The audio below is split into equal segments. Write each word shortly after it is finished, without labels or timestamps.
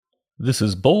This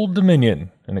is Bold Dominion,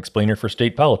 an explainer for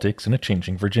state politics in a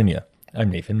changing Virginia.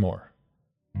 I'm Nathan Moore.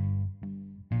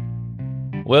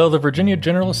 Well, the Virginia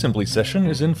General Assembly session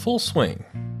is in full swing.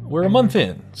 We're a month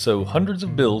in, so hundreds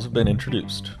of bills have been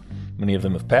introduced. Many of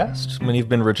them have passed, many have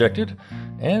been rejected,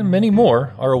 and many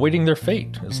more are awaiting their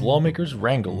fate as lawmakers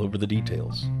wrangle over the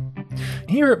details.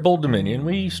 Here at Bold Dominion,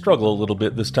 we struggle a little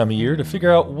bit this time of year to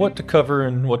figure out what to cover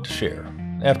and what to share.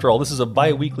 After all, this is a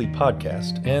bi-weekly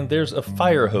podcast, and there's a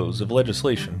fire hose of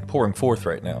legislation pouring forth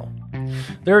right now.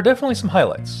 There are definitely some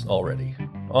highlights already.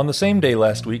 On the same day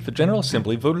last week, the General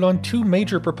Assembly voted on two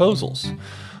major proposals.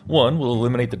 One will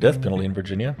eliminate the death penalty in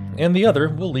Virginia, and the other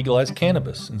will legalize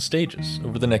cannabis in stages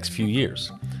over the next few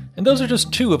years. And those are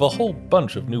just two of a whole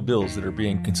bunch of new bills that are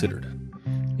being considered.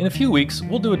 In a few weeks,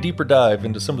 we'll do a deeper dive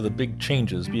into some of the big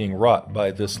changes being wrought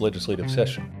by this legislative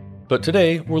session. But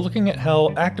today, we're looking at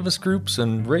how activist groups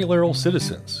and regular old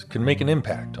citizens can make an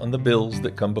impact on the bills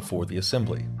that come before the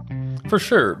Assembly. For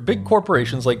sure, big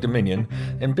corporations like Dominion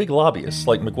and big lobbyists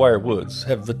like McGuire Woods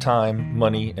have the time,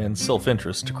 money, and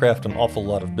self-interest to craft an awful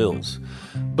lot of bills.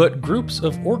 But groups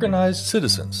of organized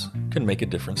citizens can make a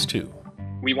difference too.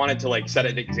 We wanted to set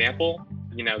an example.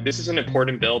 This is an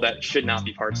important bill that should not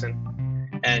be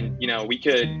partisan. And, we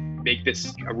could make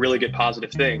this a really good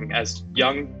positive thing. As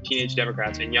young teenage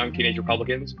Democrats and young teenage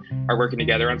Republicans are working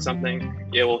together on something,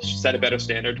 it will set a better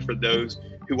standard for those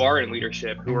who are in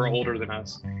leadership, who are older than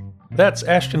us. That's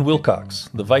Ashton Wilcox,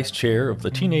 the vice chair of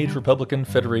the Teenage Republican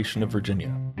Federation of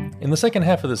Virginia. In the second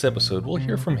half of this episode, we'll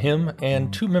hear from him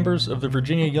and two members of the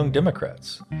Virginia Young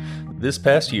Democrats. This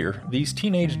past year, these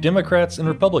teenage Democrats and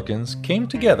Republicans came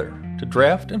together to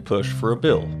draft and push for a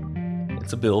bill.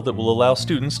 It's a bill that will allow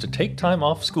students to take time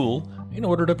off school in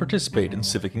order to participate in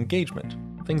civic engagement,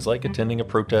 things like attending a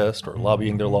protest or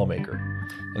lobbying their lawmaker.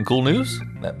 And cool news,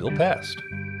 that bill passed.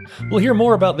 We'll hear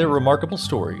more about their remarkable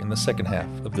story in the second half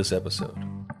of this episode.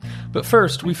 But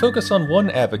first, we focus on one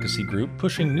advocacy group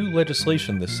pushing new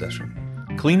legislation this session.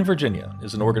 Clean Virginia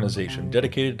is an organization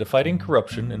dedicated to fighting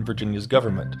corruption in Virginia's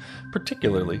government,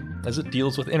 particularly as it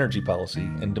deals with energy policy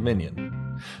and Dominion.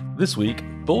 This week,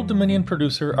 Bold Dominion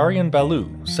producer Ariane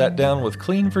Ballou sat down with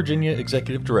Clean Virginia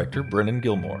Executive Director Brennan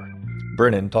Gilmore.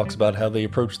 Brennan talks about how they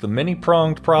approach the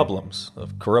many-pronged problems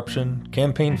of corruption,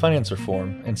 campaign finance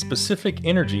reform, and specific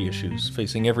energy issues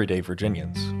facing everyday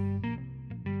Virginians.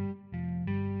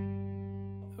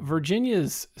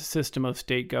 Virginia's system of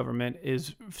state government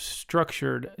is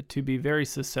structured to be very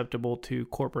susceptible to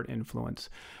corporate influence.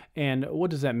 And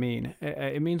what does that mean?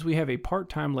 It means we have a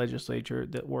part-time legislature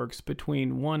that works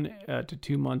between 1 to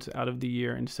 2 months out of the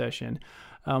year in session,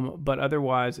 but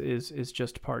otherwise is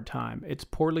just part-time. It's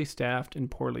poorly staffed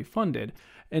and poorly funded.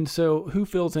 And so who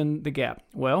fills in the gap?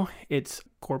 Well, it's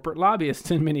corporate lobbyists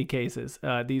in many cases.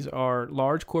 These are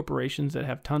large corporations that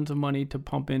have tons of money to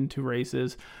pump into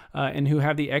races and who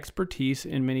have the expertise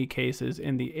in many cases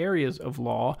in the areas of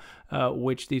law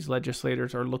which these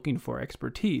legislators are looking for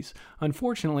expertise.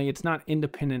 Unfortunately, it's not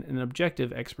independent and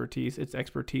objective expertise. It's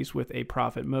expertise with a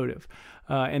profit motive.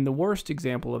 And the worst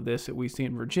example of this that we see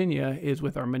in Virginia is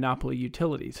with our monopoly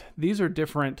utilities. These are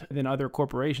different than other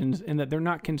corporations in that they're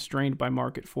not constrained by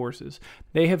market forces.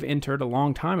 They have entered a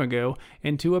long time ago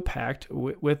into a pact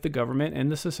with the government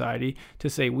and the society to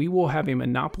say we will have a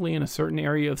monopoly in a certain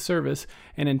area of service,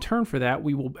 and in turn for that,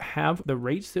 we will have the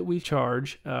rates that we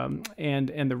charge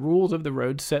and the rules of the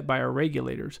road set by our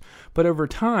regulators. But over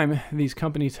time, these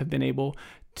companies have been able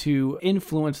to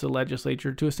influence the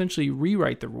legislature to essentially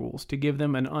rewrite the rules to give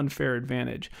them an unfair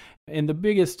advantage. And the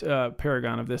biggest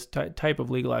paragon of this type of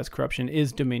legalized corruption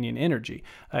is Dominion Energy.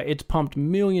 It's pumped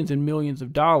millions and millions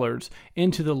of dollars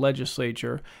into the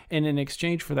legislature, and in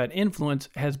exchange for that influence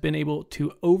has been able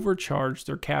to overcharge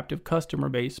their captive customer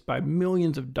base by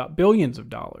billions of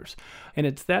dollars. And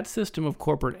it's that system of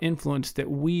corporate influence that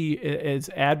we as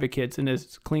advocates and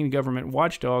as clean government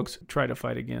watchdogs try to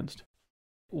fight against.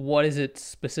 What is it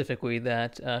specifically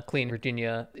that Clean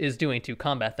Virginia is doing to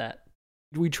combat that?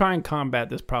 We try and combat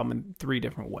this problem in 3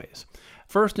 different ways.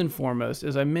 First and foremost,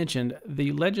 as I mentioned,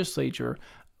 the legislature,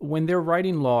 when they're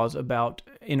writing laws about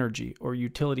energy or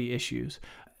utility issues,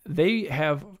 they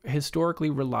have historically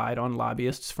relied on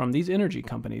lobbyists from these energy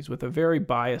companies with a very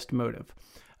biased motive.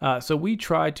 So we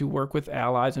try to work with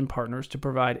allies and partners to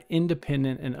provide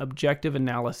independent and objective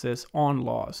analysis on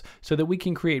laws so that we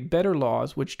can create better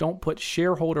laws which don't put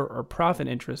shareholder or profit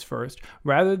interests first,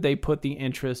 rather they put the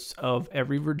interests of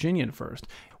every Virginian first.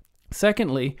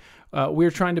 Secondly,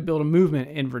 We're trying to build a movement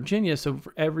in Virginia so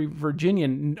every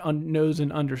Virginian knows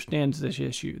and understands this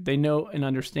issue. They know and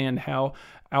understand how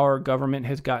our government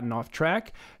has gotten off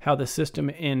track, how the system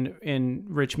in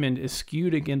Richmond is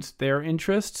skewed against their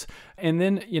interests, and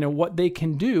then, what they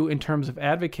can do in terms of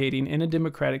advocating in a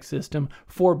democratic system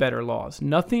for better laws.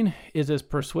 Nothing is as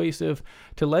persuasive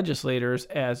to legislators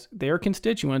as their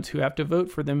constituents who have to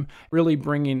vote for them, really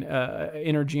bringing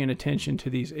energy and attention to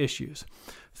these issues.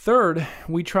 Third,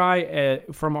 we try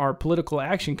from our political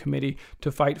action committee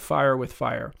to fight fire with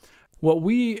fire. What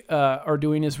we are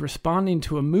doing is responding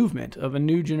to a movement of a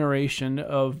new generation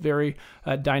of very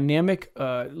dynamic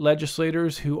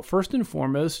legislators who, first and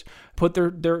foremost, put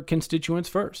their constituents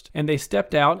first. And they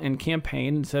stepped out and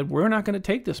campaigned and said, we're not going to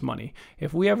take this money.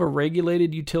 If we have a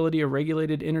regulated utility, a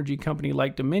regulated energy company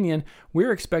like Dominion,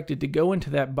 we're expected to go into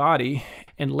that body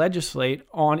and legislate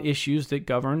on issues that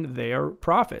govern their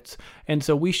profits. And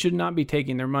so we should not be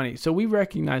taking their money. So we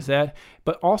recognize that,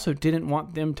 but also didn't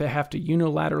want them to have to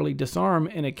unilaterally disarm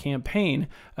in a campaign.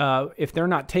 If they're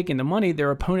not taking the money,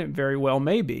 their opponent very well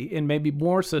may be, and may be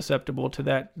more susceptible to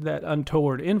that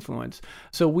untoward influence.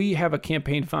 So we have a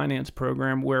campaign finance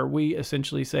program where we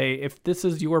essentially say, if this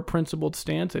is your principled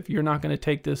stance, if you're not going to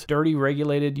take this dirty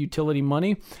regulated utility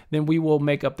money, then we will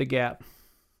make up the gap.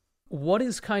 What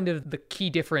is kind of the key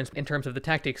difference in terms of the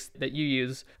tactics that you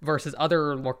use versus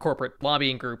other more corporate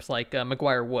lobbying groups like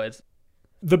McGuire-Woods?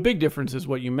 The big difference is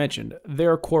what you mentioned.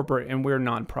 They're corporate and we're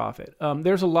nonprofit.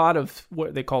 There's a lot of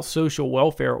what they call social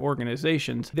welfare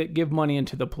organizations that give money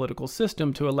into the political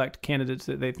system to elect candidates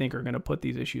that they think are going to put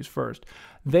these issues first.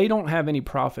 They don't have any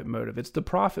profit motive. It's the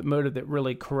profit motive that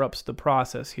really corrupts the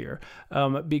process here.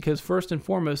 Because first and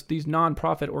foremost, these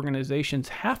nonprofit organizations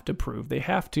have to prove, they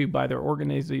have to, by their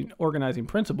organizing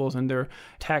principles and their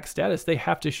tax status, they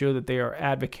have to show that they are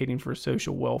advocating for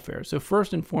social welfare. So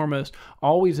first and foremost,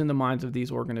 always in the minds of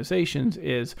these organizations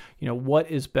is,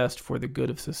 what is best for the good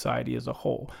of society as a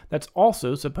whole. That's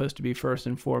also supposed to be first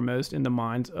and foremost in the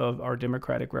minds of our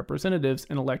Democratic representatives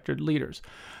and elected leaders.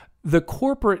 The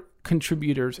corporate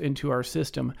contributors into our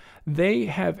system, they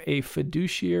have a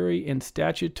fiduciary and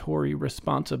statutory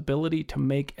responsibility to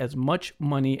make as much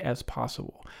money as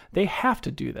possible. They have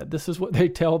to do that. This is what they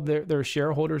tell their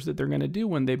shareholders that they're going to do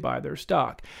when they buy their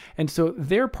stock. And so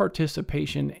their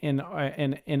participation in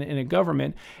a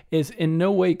government is in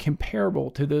no way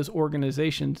comparable to those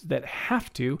organizations that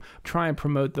have to try and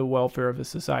promote the welfare of a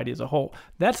society as a whole.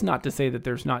 That's not to say that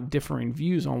there's not differing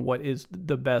views on what is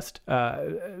the best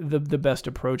the best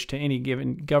approach to any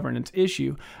given governance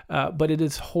issue, but it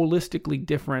is holistically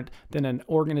different than an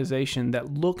organization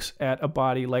that looks at a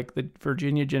body like the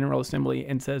Virginia General Assembly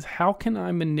and says, how can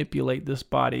I manipulate this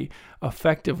body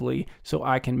effectively so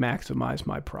I can maximize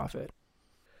my profit?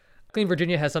 Clean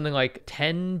Virginia has something like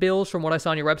 10 bills from what I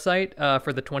saw on your website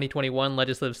for the 2021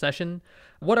 legislative session.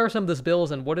 What are some of those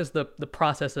bills and what is the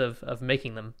process of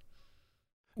making them?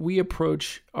 We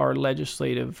approach our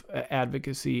legislative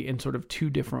advocacy in sort of two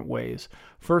different ways.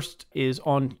 First is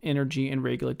on energy and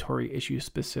regulatory issues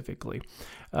specifically.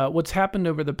 What's happened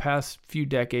over the past few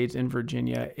decades in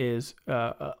Virginia is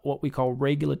what we call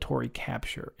regulatory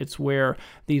capture. It's where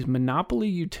these monopoly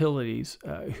utilities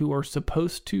who are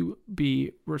supposed to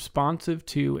be responsive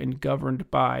to and governed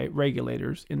by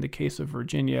regulators, in the case of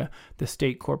Virginia, the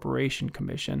State Corporation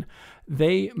Commission,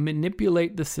 they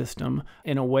manipulate the system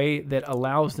in a way that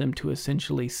allows them to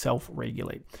essentially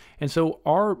self-regulate. And so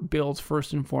our bills,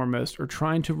 first and foremost, are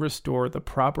trying to restore the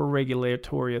proper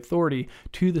regulatory authority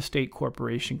to the State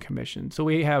Corporation Commission. So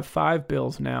we have 5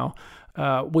 bills now,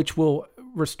 which will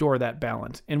restore that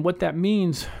balance. And what that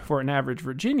means for an average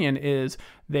Virginian is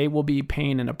they will be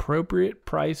paying an appropriate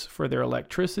price for their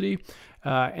electricity,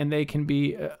 and they can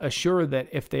be assured that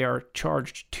if they are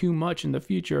charged too much in the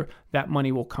future, that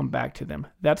money will come back to them.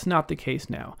 That's not the case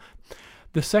now.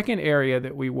 The second area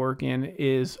that we work in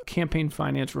is campaign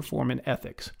finance reform and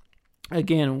ethics.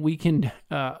 Again, we can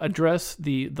address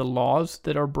the laws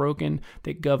that are broken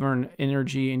that govern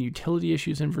energy and utility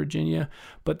issues in Virginia,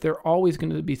 but they're always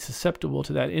going to be susceptible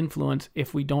to that influence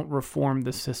if we don't reform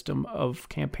the system of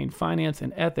campaign finance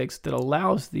and ethics that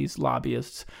allows these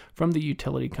lobbyists from the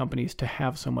utility companies to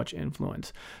have so much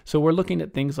influence. So we're looking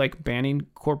at things like banning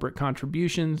corporate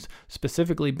contributions,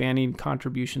 specifically banning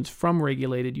contributions from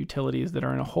regulated utilities that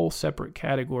are in a whole separate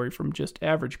category from just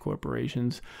average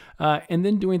corporations, and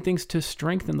then doing things to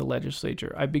strengthen the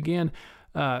legislature. I began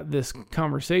this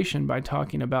conversation by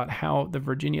talking about how the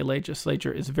Virginia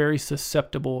legislature is very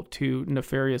susceptible to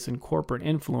nefarious and corporate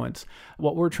influence.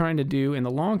 What we're trying to do in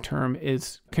the long term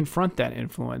is confront that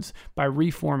influence by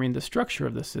reforming the structure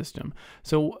of the system.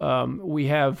 So we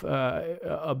have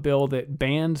a bill that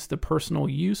bans the personal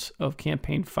use of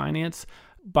campaign finance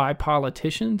by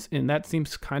politicians, and that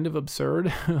seems kind of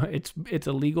absurd. It's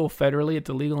illegal federally. It's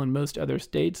illegal in most other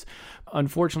states.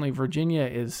 Unfortunately, Virginia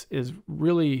is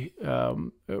really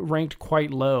ranked quite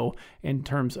low in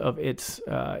terms of its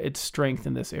strength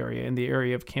in this area, in the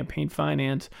area of campaign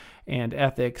finance and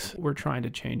ethics. We're trying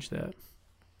to change that.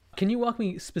 Can you walk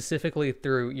me specifically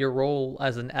through your role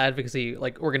as an advocacy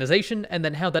organization, and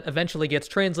then how that eventually gets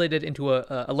translated into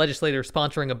a legislator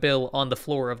sponsoring a bill on the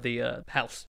floor of the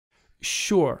House?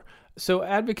 Sure. So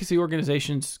advocacy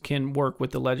organizations can work with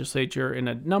the legislature in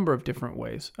a number of different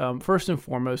ways. First and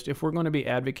foremost, if we're going to be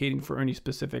advocating for any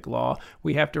specific law,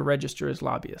 we have to register as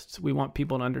lobbyists. We want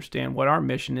people to understand what our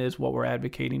mission is, what we're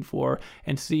advocating for,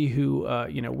 and see who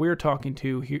we're talking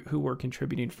to, who we're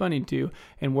contributing funding to,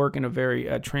 and work in a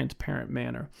very transparent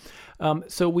manner.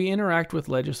 So we interact with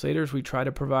legislators. We try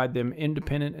to provide them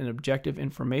independent and objective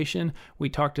information. We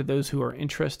talk to those who are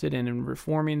interested in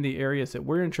reforming the areas that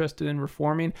we're interested in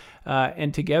reforming.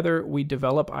 And together we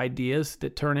develop ideas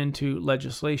that turn into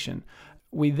legislation.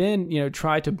 We then,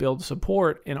 try to build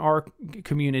support in our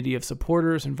community of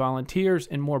supporters and volunteers,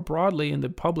 and more broadly in the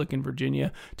public in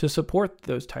Virginia, to support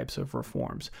those types of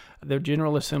reforms. The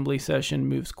General Assembly session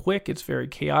moves quick. It's very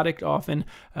chaotic often,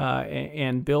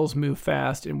 and bills move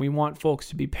fast. And we want folks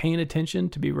to be paying attention,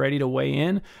 to be ready to weigh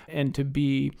in, and to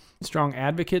be strong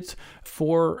advocates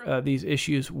for these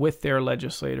issues with their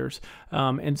legislators.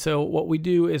 And so what we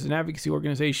do as an advocacy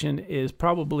organization is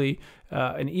probably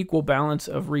an equal balance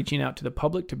of reaching out to the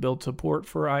public to build support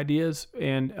for ideas,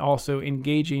 and also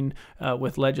engaging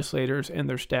with legislators and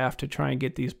their staff to try and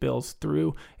get these bills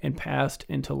through and passed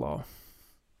into law.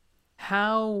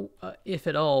 How, if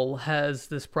at all, has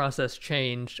this process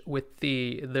changed with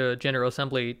the General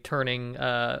Assembly turning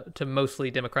to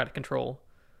mostly Democratic control?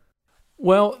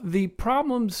 Well, the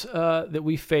problems that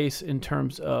we face in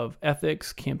terms of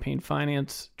ethics, campaign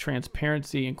finance,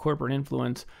 transparency, and corporate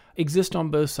influence exist on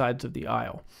both sides of the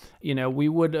aisle. We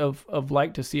would have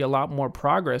liked to see a lot more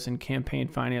progress in campaign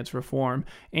finance reform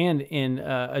and in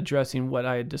addressing what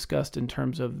I had discussed in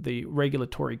terms of the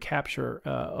regulatory capture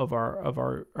of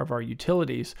our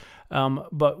utilities.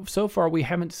 But so far, we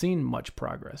haven't seen much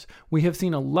progress. We have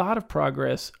seen a lot of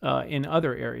progress in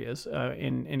other areas,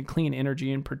 in clean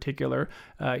energy in particular.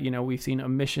 We've seen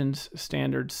emissions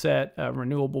standards set,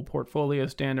 renewable portfolio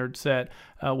standards set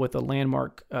with a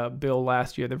landmark bill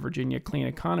last year, the Virginia Clean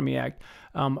Economy Act.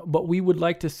 But we would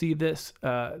like to see this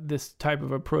type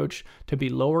of approach to be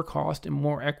lower cost and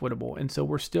more equitable. And so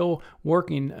we're still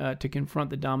working to confront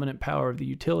the dominant power of the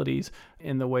utilities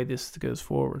in the way this goes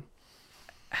forward.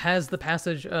 Has the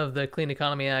passage of the Clean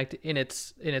Economy Act in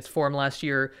its form last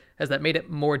year, has that made it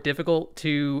more difficult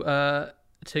to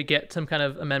get some kind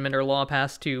of amendment or law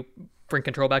passed to bring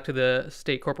control back to the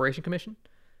State Corporation Commission?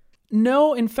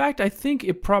 No, in fact, I think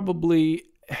it probably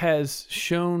has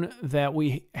shown that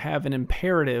we have an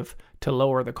imperative to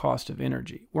lower the cost of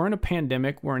energy. We're in a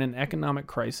pandemic. We're in an economic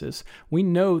crisis. We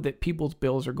know that people's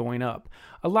bills are going up.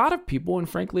 A lot of people, and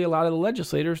frankly, a lot of the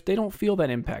legislators, they don't feel that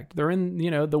impact. They're in,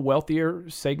 the wealthier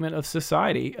segment of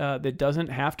society that doesn't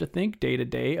have to think day to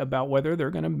day about whether they're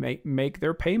going to make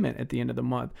their payment at the end of the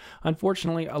month.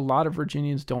 Unfortunately, a lot of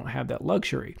Virginians don't have that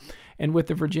luxury. And with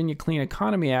the Virginia Clean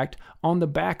Economy Act, on the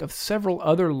back of several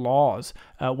other laws,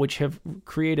 which have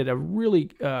created a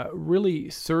really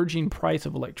surging price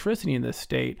of electricity in this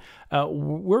state,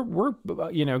 we're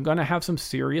going to have some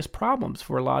serious problems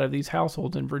for a lot of these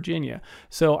households in Virginia.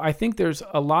 So I think there's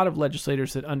a lot of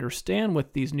legislators that understand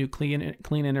with these new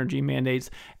clean energy mandates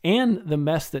and the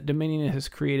mess that Dominion has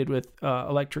created with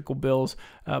electrical bills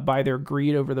by their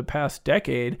greed over the past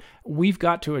decade. We've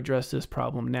got to address this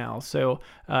problem now. So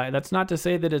that's not to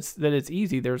say that it's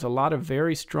easy. There's a lot of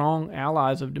very strong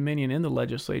allies of Dominion in the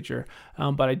legislature,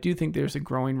 but I do think there's a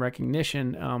growing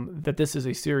recognition that this is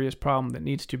a serious problem that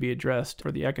needs to be addressed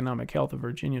for the economic health of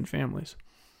Virginian families.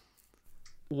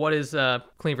 What is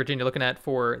Clean Virginia looking at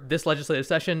for this legislative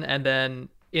session and then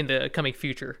in the coming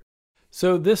future?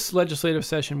 So this legislative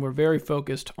session, we're very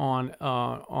focused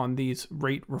on these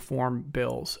rate reform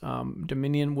bills.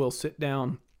 Dominion will sit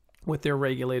down with their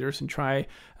regulators and try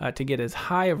to get as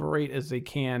high of a rate as they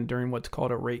can during what's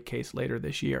called a rate case later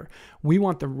this year. We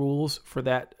want the rules for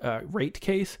that rate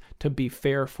case to be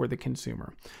fair for the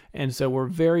consumer. And so we're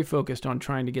very focused on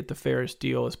trying to get the fairest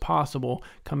deal as possible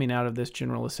coming out of this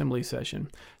General Assembly session.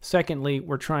 Secondly,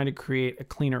 we're trying to create a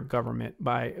cleaner government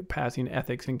by passing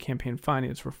ethics and campaign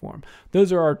finance reform.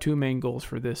 Those are our two main goals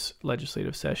for this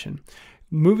legislative session.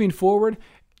 Moving forward,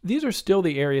 these are still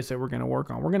the areas that we're going to work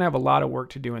on. We're going to have a lot of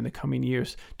work to do in the coming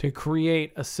years to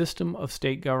create a system of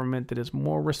state government that is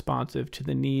more responsive to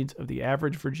the needs of the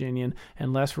average Virginian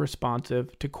and less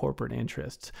responsive to corporate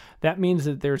interests. That means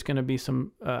that there's going to be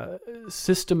some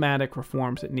systematic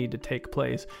reforms that need to take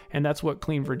place, and that's what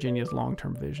Clean Virginia's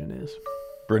long-term vision is.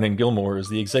 Brennan Gilmore is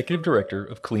the executive director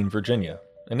of Clean Virginia,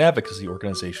 an advocacy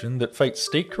organization that fights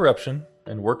state corruption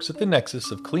and works at the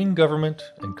nexus of clean government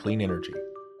and clean energy.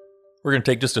 We're going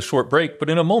to take just a short break, but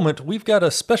in a moment, we've got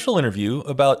a special interview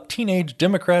about teenage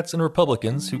Democrats and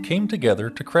Republicans who came together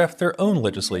to craft their own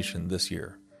legislation this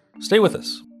year. Stay with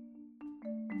us.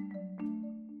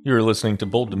 You're listening to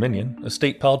Bold Dominion, a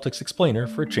state politics explainer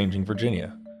for a changing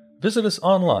Virginia. Visit us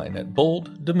online at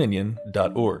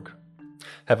bolddominion.org.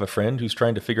 Have a friend who's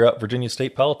trying to figure out Virginia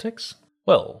state politics?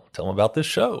 Well, tell them about this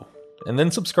show. And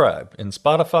then subscribe in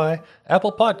Spotify,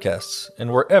 Apple Podcasts,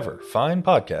 and wherever fine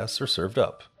podcasts are served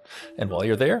up. And while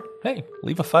you're there, hey,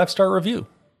 leave a 5-star review.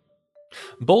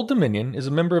 Bold Dominion is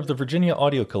a member of the Virginia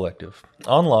Audio Collective,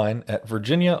 online at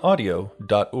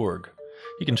virginiaaudio.org.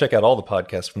 You can check out all the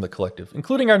podcasts from the collective,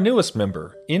 including our newest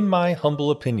member, In My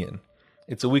Humble Opinion.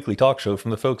 It's a weekly talk show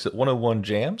from the folks at 101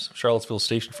 Jams, Charlottesville's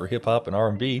station for hip-hop and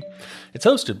R&B. It's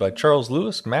hosted by Charles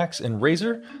Lewis, Max, and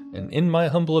Razor, and In My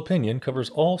Humble Opinion covers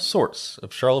all sorts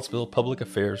of Charlottesville public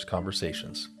affairs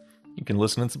conversations. You can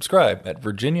listen and subscribe at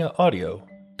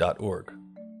virginiaaudio.org.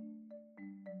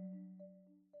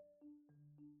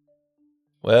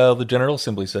 Well, the General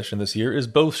Assembly session this year is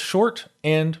both short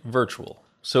and virtual,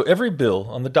 so every bill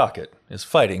on the docket is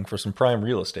fighting for some prime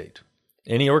real estate.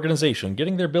 Any organization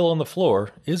getting their bill on the floor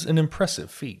is an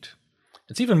impressive feat.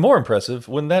 It's even more impressive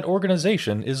when that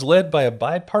organization is led by a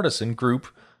bipartisan group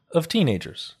of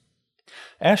teenagers.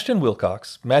 Ashton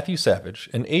Wilcox, Matthew Savage,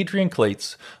 and Adrian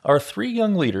Clates are 3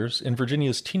 young leaders in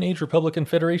Virginia's Teenage Republican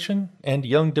Federation and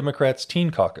Young Democrats Teen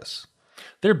Caucus.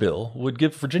 Their bill would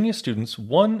give Virginia students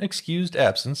 1 excused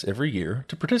absence every year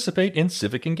to participate in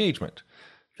civic engagement.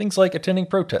 Things like attending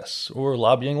protests, or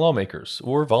lobbying lawmakers,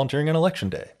 or volunteering on Election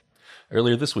Day.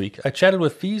 Earlier this week, I chatted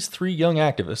with these 3 young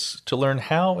activists to learn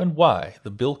how and why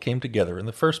the bill came together in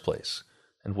the first place,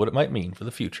 and what it might mean for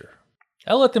the future.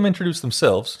 I'll let them introduce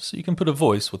themselves so you can put a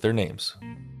voice with their names.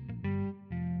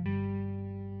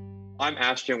 I'm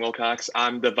Ashton Wilcox.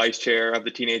 I'm the vice chair of the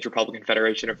Teenage Republican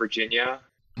Federation of Virginia.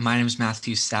 My name is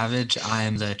Matthew Savage. I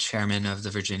am the chairman of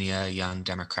the Virginia Young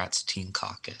Democrats Teen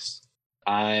Caucus.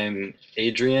 I'm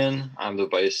Adrian. I'm the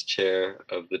vice chair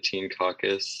of the Teen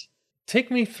Caucus.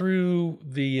 Take me through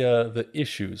the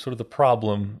issues, sort of the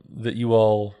problem that you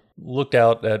all looked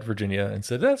out at Virginia and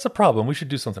said, that's a problem. We should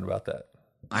do something about that.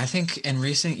 I think in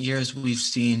recent years, we've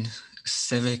seen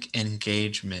civic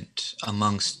engagement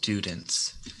among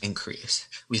students increase.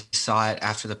 We saw it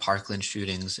after the Parkland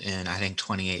shootings in, I think,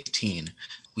 2018.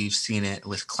 We've seen it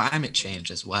with climate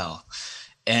change as well.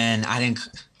 And I think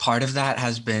part of that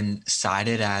has been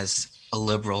cited as a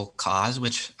liberal cause,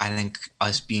 which I think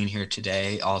us being here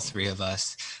today, all 3 of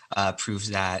us, proves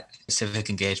that civic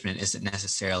engagement isn't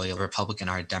necessarily a Republican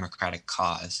or a Democratic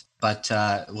cause. But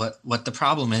what the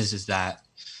problem is that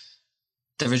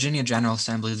the Virginia General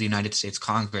Assembly of the United States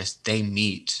Congress, they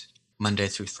meet Monday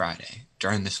through Friday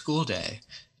during the school day,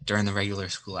 during the regular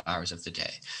school hours of the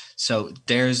day. So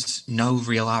there's no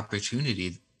real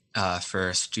opportunity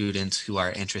for students who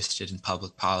are interested in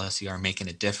public policy or making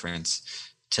a difference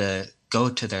to go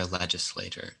to their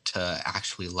legislator to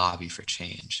actually lobby for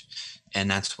change. And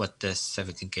that's what this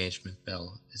civic engagement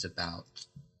bill is about.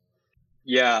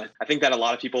 Yeah, I think that a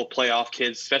lot of people play off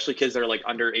kids, especially kids that are like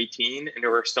under 18 and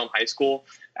who are still in high school,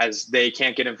 as they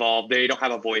can't get involved. They don't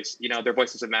have a voice. Their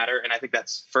voice doesn't matter. And I think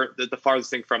that's the farthest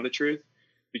thing from the truth,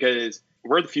 because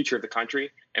we're the future of the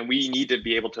country and we need to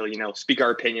be able to, speak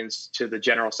our opinions to the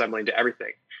General Assembly and to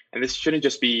everything. And this shouldn't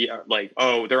just be like,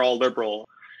 oh, they're all liberal.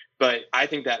 But I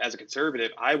think that as a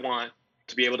conservative, I want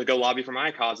to be able to go lobby for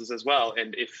my causes as well.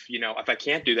 And if I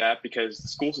can't do that because the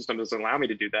school system doesn't allow me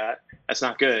to do that, that's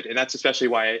not good. And that's especially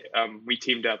why we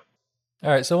teamed up.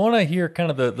 All right. So I want to hear kind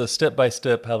of the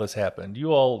step-by-step how this happened.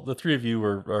 You all, the 3 of you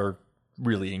are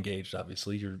really engaged,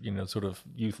 obviously. You're, sort of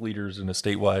youth leaders in a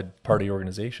statewide party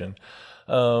organization.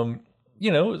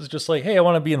 It's just like, hey, I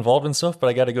want to be involved in stuff, but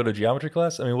I got to go to geometry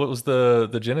class. I mean, what was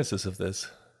the genesis of this?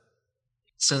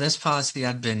 So this policy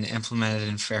had been implemented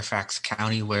in Fairfax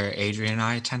County, where Adrian and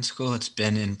I attend school. It's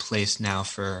been in place now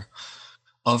for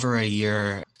over a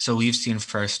year. So we've seen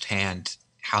firsthand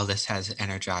how this has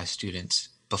energized students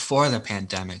before the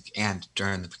pandemic and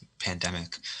during the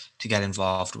pandemic to get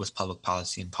involved with public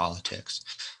policy and politics.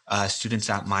 Students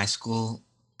at my school,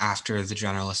 after the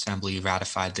General Assembly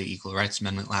ratified the Equal Rights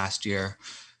Amendment last year,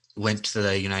 went to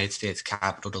the United States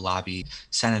Capitol to lobby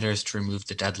senators to remove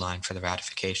the deadline for the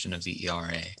ratification of the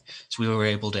ERA. So we were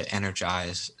able to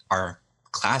energize our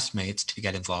classmates to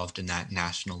get involved in that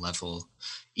national level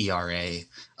ERA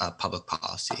public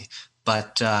policy.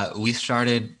 But we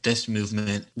started this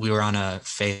movement. We were on a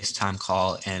FaceTime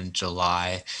call in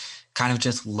July, kind of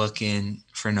just looking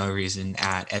for no reason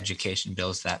at education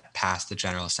bills that passed the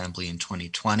General Assembly in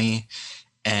 2020.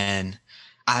 And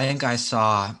I think I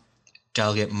saw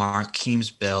Delegate Mark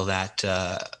Keem's bill that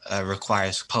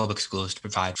requires public schools to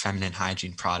provide feminine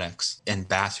hygiene products in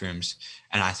bathrooms.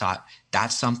 And I thought,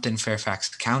 that's something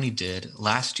Fairfax County did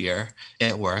last year.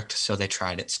 It worked, so they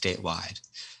tried it statewide.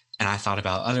 And I thought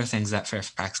about other things that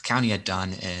Fairfax County had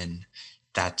done and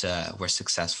that were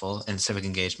successful, and civic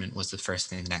engagement was the first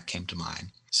thing that came to mind.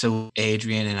 So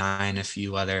Adrian and I and a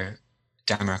few other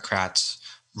Democrats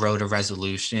wrote a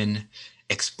resolution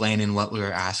explaining what we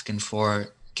were asking for,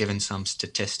 given some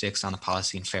statistics on the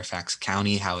policy in Fairfax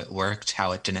County, how it worked,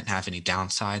 how it didn't have any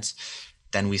downsides.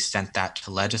 Then we sent that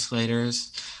to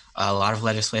legislators. A lot of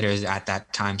legislators at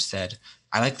that time said,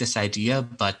 I like this idea,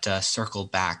 but circle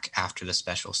back after the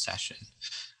special session.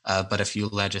 But a few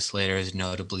legislators,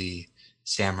 notably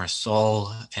Sam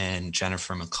Rasool and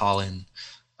Jennifer McCollin,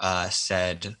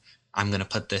 said, I'm going to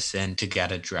put this in to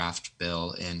get a draft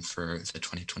bill in for the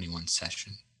 2021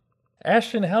 session.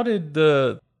 Ashton, how did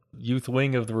the youth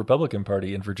wing of the Republican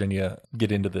Party in Virginia get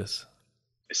into this?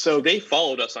 So they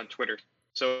followed us on Twitter.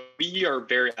 So we are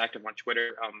very active on Twitter,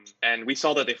 and we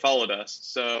saw that they followed us.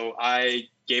 So I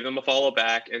gave them a follow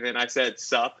back, and then I said,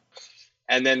 sup.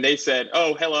 And then they said,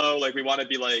 oh, hello, like we want to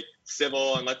be like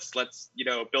civil and let's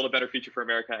build a better future for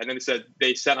America. And then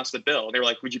they sent us the bill. They were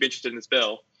like, would you be interested in this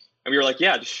bill? And we were like,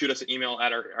 yeah, just shoot us an email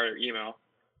at our email.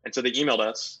 And so they emailed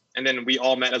us, and then we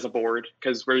all met as a board,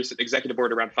 because we're just an executive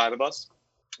board, around 5 of us.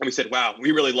 And we said, wow,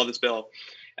 we really love this bill.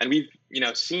 And we've,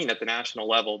 seen at the national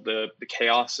level, the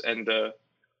chaos and the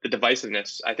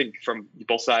divisiveness, I think, from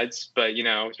both sides, but,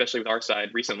 especially with our side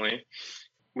recently.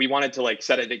 We wanted to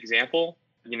set an example.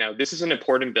 This is an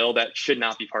important bill that should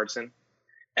not be partisan.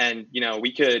 And,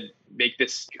 we could make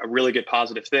this a really good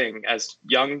positive thing. As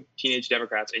young teenage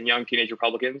Democrats and young teenage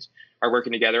Republicans are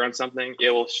working together on something,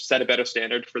 it will set a better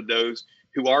standard for those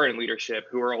who are in leadership,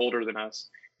 who are older than us.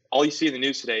 All you see in the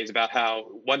news today is about how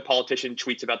one politician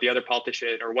tweets about the other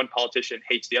politician, or one politician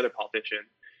hates the other politician.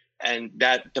 And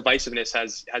that divisiveness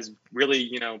has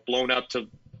really, blown up to,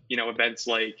 events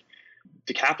like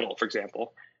the Capitol, for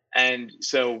example. And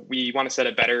so we want to set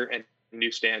a better and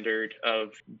new standard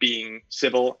of being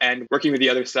civil and working with the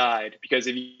other side, because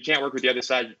if you can't work with the other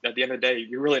side, at the end of the day,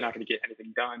 you're really not going to get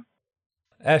anything done.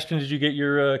 Ashton, did you get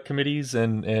your committees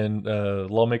and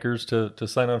lawmakers to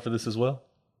sign on for this as well?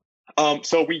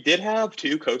 So we did have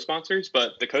 2 co-sponsors,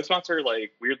 but the co-sponsor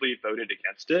weirdly voted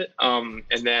against it. And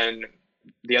then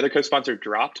the other co-sponsor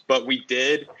dropped, but we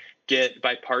did get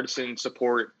bipartisan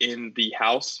support in the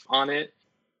House on it.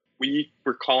 We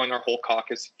were calling our whole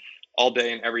caucus all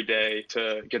day and every day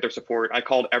to get their support. I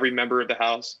called every member of the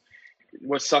House.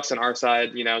 What sucks on our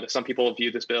side, some people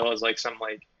view this bill as some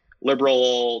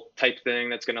liberal type thing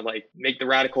that's going to make the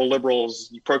radical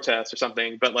liberals protest or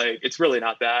something, but it's really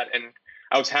not that. And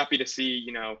I was happy to see,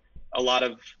 a lot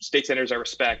of state senators I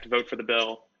respect vote for the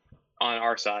bill on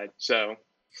our side. So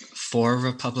 4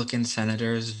 Republican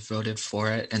senators voted for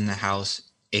it in the House.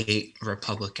 8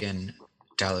 Republican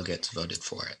delegates voted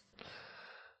for it.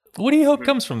 What do you hope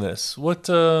comes from this? What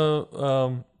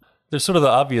there's sort of the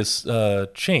obvious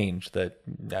change that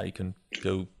now you can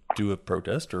go do a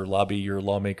protest or lobby your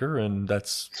lawmaker, and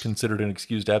that's considered an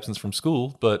excused absence from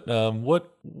school. But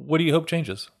what do you hope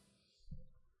changes?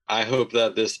 I hope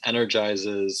that this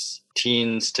energizes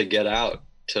teens to get out,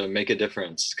 to make a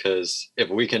difference, because if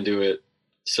we can do it,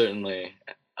 certainly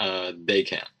they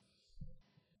can.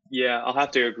 Yeah, I'll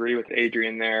have to agree with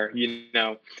Adrian there.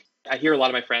 I hear a lot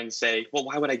of my friends say, well,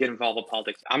 why would I get involved with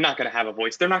politics? I'm not going to have a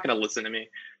voice. They're not going to listen to me.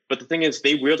 But the thing is,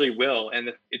 they really will.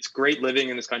 And it's great living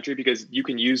in this country because you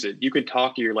can use it. You can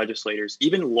talk to your legislators.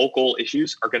 Even local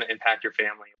issues are going to impact your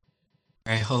family.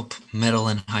 I hope middle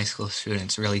and high school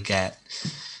students really get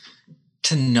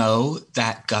to know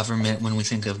that government, when we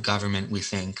think of government, we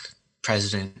think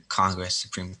President, Congress,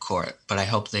 Supreme Court. But I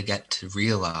hope they get to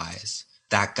realize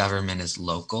that government is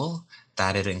local,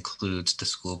 that it includes the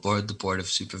school board, the board of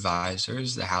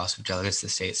supervisors, the House of Delegates, the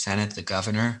state senate, the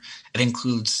governor. It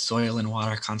includes soil and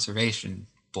water conservation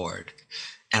board.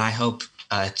 And I hope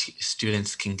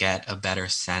students can get a better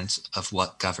sense of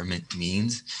what government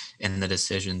means and the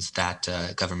decisions that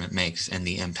government makes and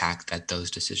the impact that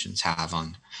those decisions have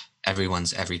on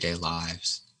everyone's everyday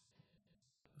lives.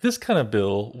 This kind of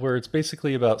bill, where it's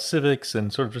basically about civics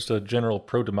and sort of just a general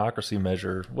pro-democracy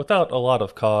measure without a lot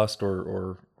of cost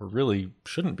or really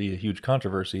shouldn't be a huge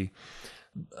controversy,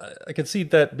 I could see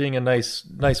that being a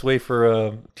nice way for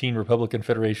a teen Republican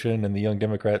Federation and the Young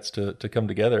Democrats to come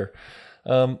together.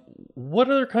 What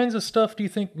other kinds of stuff do you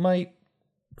think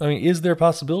is there a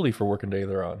possibility for working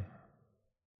together on?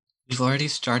 We've already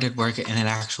started working, and it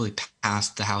actually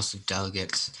passed the House of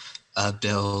Delegates, a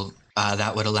bill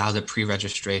that would allow the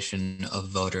pre-registration of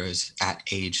voters at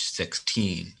age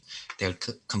 16. They would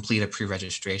complete a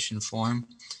pre-registration form,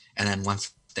 and then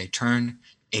once they turn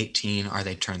 18 or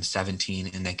they turn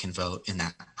 17 and they can vote in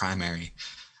that primary,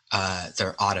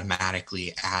 they're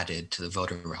automatically added to the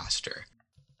voter roster.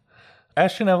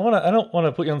 Ashton, I don't want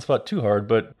to put you on the spot too hard,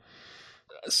 but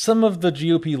some of the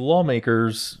GOP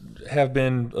lawmakers have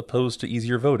been opposed to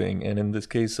easier voting, and in this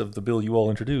case of the bill you all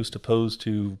introduced, opposed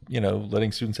to,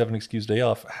 letting students have an excused day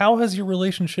off. How has your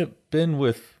relationship been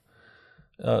with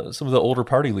some of the older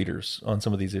party leaders on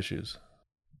some of these issues?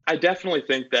 I definitely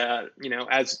think that,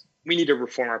 as we need to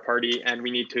reform our party and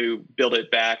we need to build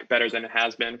it back better than it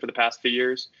has been for the past few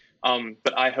years.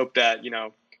 But I hope that,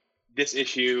 this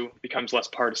issue becomes less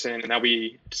partisan and that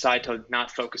we decide to not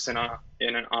focus in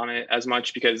on it as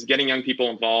much, because getting young people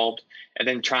involved and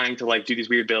then trying to do these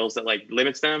weird bills that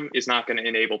limits them is not going to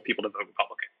enable people to vote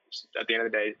Republican. At the end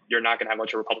of the day, you're not going to have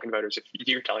much of Republican voters if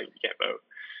you're telling them you can't vote.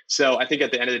 So I think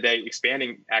at the end of the day,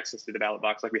 expanding access to the ballot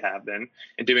box like we have been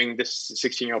and doing this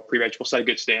 16-year-old pre-reg will set a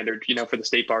good standard, for the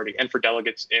state party and for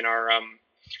delegates in our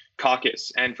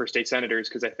caucus and for state senators.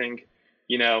 Because I think,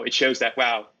 it shows that,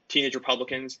 wow, teenage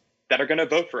Republicans that are going to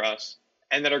vote for us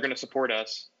and that are going to support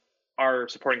us are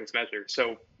supporting this measure.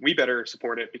 So we better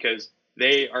support it because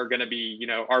they are going to be,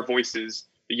 our voices,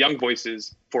 the young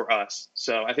voices for us.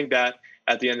 So I think that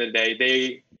at the end of the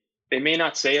day, they may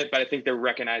not say it, but I think they're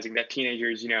recognizing that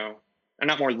teenagers, are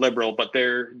not more liberal, but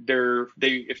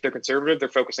if they're conservative, they're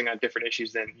focusing on different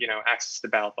issues than, access to the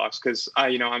ballot box. Because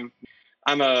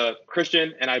I'm a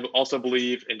Christian and I also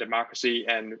believe in democracy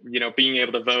and, being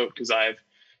able to vote, because I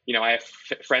have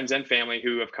friends and family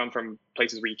who have come from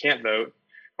places where you can't vote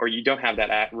or you don't have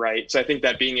that right. So I think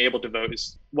that being able to vote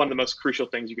is one of the most crucial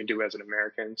things you can do as an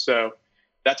American. So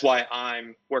that's why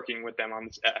I'm working with them on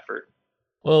this effort.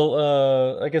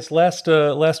 Well, I guess last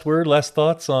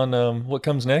thoughts on what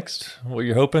comes next, what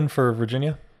you're hoping for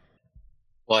Virginia?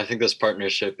 Well, I think this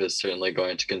partnership is certainly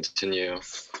going to continue,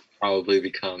 probably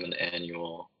become an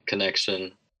annual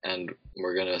connection. And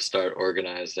we're going to start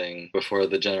organizing before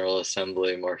the General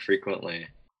Assembly more frequently.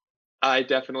 I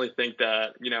definitely think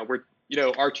that,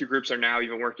 our two groups are now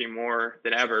even working more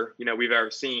than ever, we've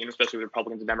ever seen, especially with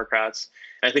Republicans and Democrats.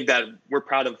 And I think that we're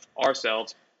proud of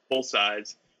ourselves, both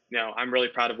sides. I'm really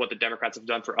proud of what the Democrats have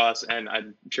done for us, and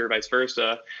I'm sure vice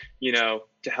versa,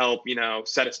 to help,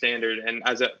 set a standard. And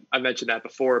as I mentioned that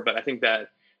before, but I think that,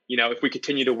 if we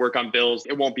continue to work on bills,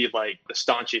 it won't be like the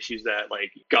staunch issues that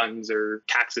guns or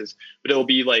taxes, but it'll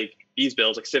be these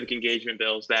bills, civic engagement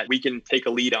bills that we can take a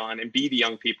lead on and be the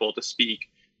young people to speak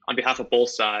on behalf of both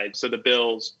sides. So the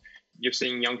bills, you're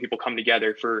seeing young people come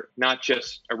together for not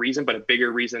just a reason, but a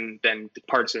bigger reason than the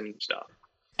partisan stuff.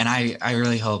 And I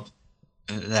really hope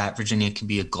that Virginia can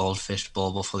be a goldfish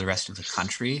bowl for the rest of the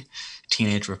country.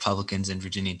 Teenage Republicans and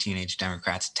Virginia teenage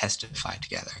Democrats testify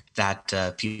together.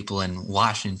 That people in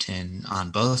Washington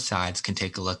on both sides can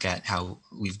take a look at how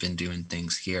we've been doing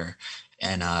things here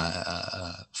and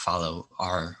follow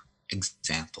our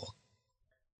example.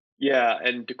 Yeah,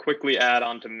 and to quickly add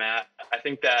on to Matt, I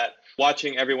think that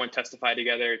watching everyone testify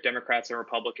together, Democrats and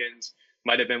Republicans,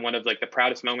 might have been one of the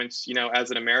proudest moments, as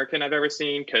an American I've ever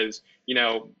seen. Because,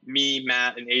 me,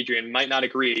 Matt, and Adrian might not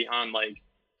agree on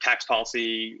tax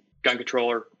policy, gun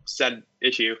control, or said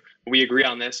issue. We agree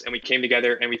on this, and we came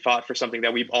together and we fought for something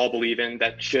that we all believe in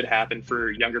that should happen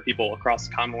for younger people across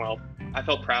the Commonwealth. I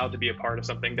felt proud to be a part of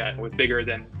something that was bigger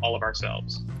than all of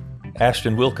ourselves.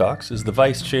 Ashton Wilcox is the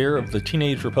vice chair of the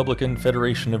Teenage Republican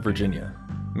Federation of Virginia.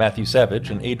 Matthew Savage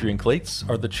and Adrian Clates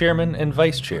are the chairman and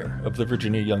vice chair of the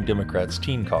Virginia Young Democrats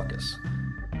Teen Caucus.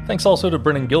 Thanks also to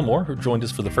Brennan Gilmore, who joined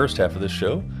us for the first half of this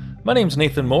show. My name's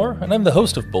Nathan Moore, and I'm the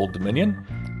host of Bold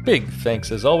Dominion. Big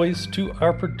thanks, as always, to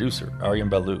our producer, Aryan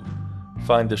Balu.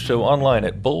 Find the show online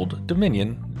at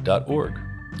bolddominion.org.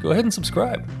 Go ahead and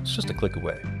subscribe. It's just a click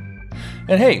away.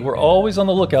 And hey, we're always on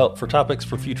the lookout for topics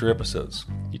for future episodes.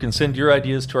 You can send your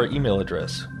ideas to our email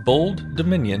address,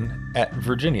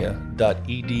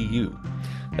 bolddominion@virginia.edu.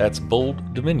 That's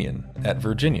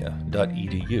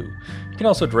bolddominion@virginia.edu. You can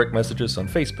also direct message us on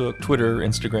Facebook, Twitter,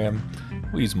 Instagram.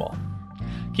 We use them all.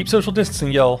 Keep social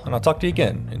distancing, y'all, and I'll talk to you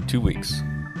again in 2 weeks.